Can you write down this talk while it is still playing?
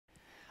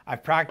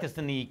I've practiced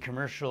in the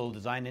commercial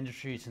design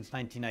industry since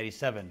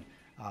 1997.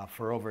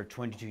 For over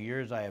 22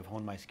 years, I have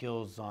honed my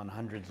skills on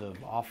hundreds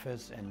of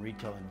office and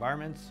retail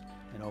environments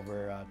and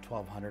over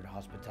 1,200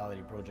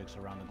 hospitality projects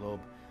around the globe,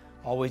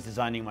 always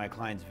designing my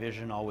client's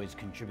vision, always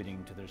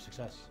contributing to their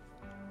success.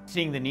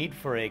 Seeing the need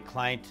for a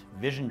client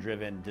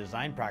vision-driven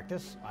design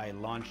practice, I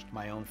launched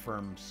my own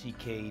firm,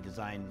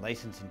 CKDESIGN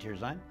Licensed Interior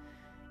Design,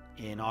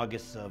 in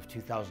August of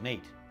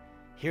 2008,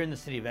 here in the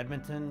city of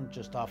Edmonton,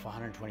 just off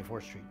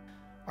 124th Street.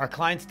 Our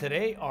clients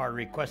today are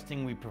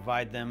requesting we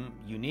provide them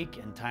unique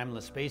and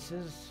timeless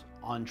spaces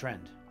on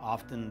trend.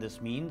 Often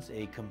this means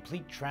a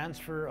complete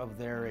transfer of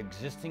their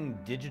existing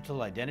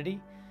digital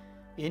identity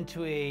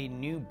into a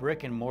new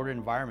brick and mortar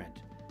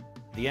environment.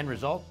 The end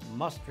result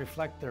must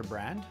reflect their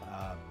brand,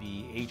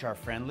 be HR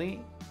friendly,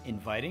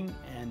 inviting,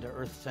 and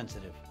earth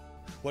sensitive.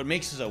 What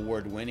makes us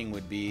award-winning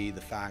would be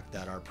the fact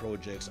that our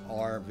projects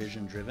are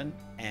vision-driven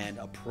and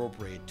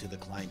appropriate to the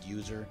client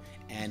user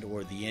and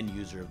or the end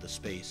user of the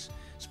space.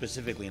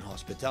 Specifically in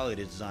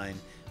hospitality design,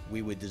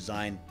 we would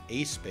design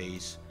a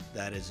space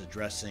that is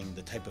addressing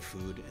the type of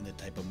food and the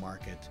type of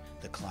market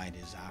the client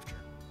is after.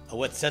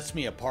 What sets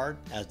me apart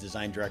as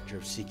design director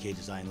of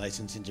CKDESIGN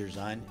Licensed Interior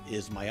Design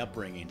is my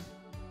upbringing.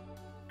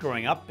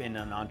 Growing up in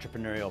an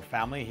entrepreneurial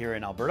family here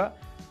in Alberta,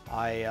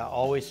 I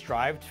always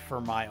strived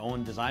for my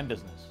own design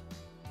business.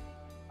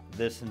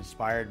 This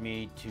inspired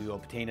me to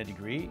obtain a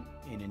degree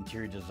in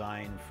interior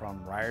design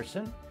from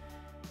Ryerson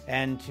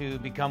and to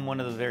become one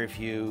of the very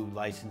few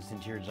licensed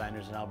interior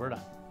designers in Alberta.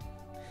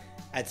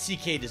 At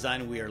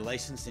CKDESIGN, we are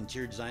licensed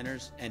interior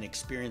designers and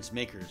experience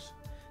makers.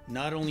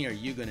 Not only are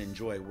you going to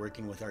enjoy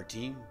working with our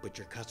team, but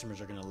your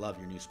customers are going to love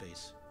your new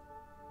space.